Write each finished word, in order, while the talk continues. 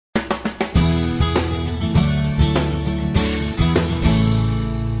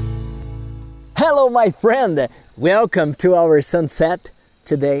Hello, my friend! Welcome to our sunset.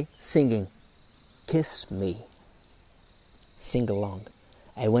 Today, singing Kiss Me. Sing along.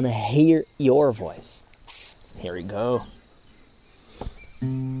 I want to hear your voice. Here we go.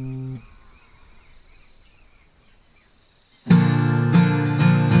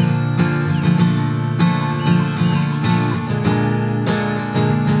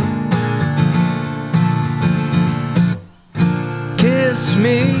 Kiss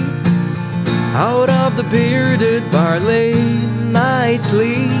me out of the bearded barley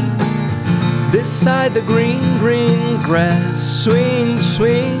nightly, beside the green, green grass. Swing,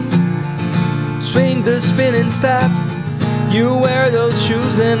 swing, swing the spinning step. You wear those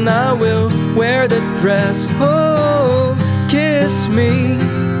shoes and I will wear the dress. Oh, kiss me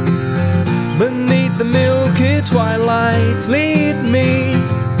beneath the milky twilight. Lead me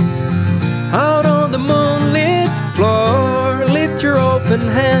out on the moonlit floor. Lift your open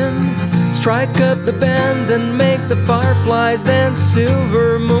hand, strike up the band and make the fireflies dance.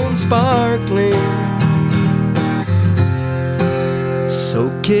 Silver moon sparkling.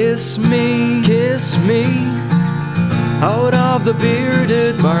 So kiss me out of the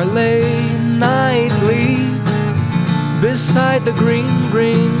bearded barley nightly, beside the green,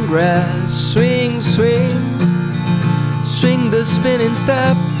 green grass. Swing, swing, swing the spinning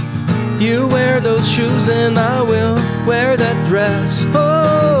step. You wear those shoes and I will wear that dress.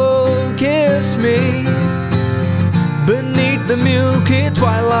 Oh, kiss me beneath the milky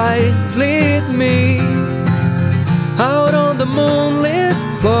twilight. Lead me out on the moonlit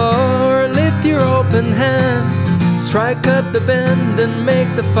floor. Lift your open hand, strike up the band and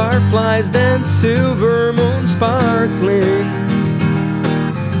make the fireflies dance. Silver moon sparkling.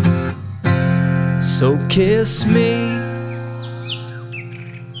 So kiss me.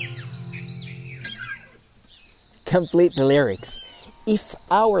 Complete the lyrics. If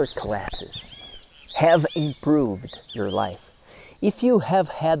our classes have improved your life, if you have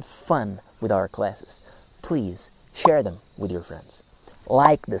had fun with our classes, please share them with your friends.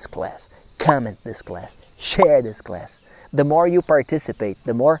 Like this class, comment this class, share this class. The more you participate,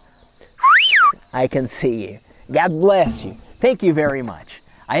 the more I can see you. God bless you. Thank you very much.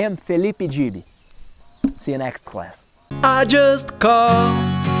 I am Felipe Gibi. See you next class. I just called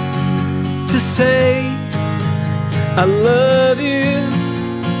to say I love you.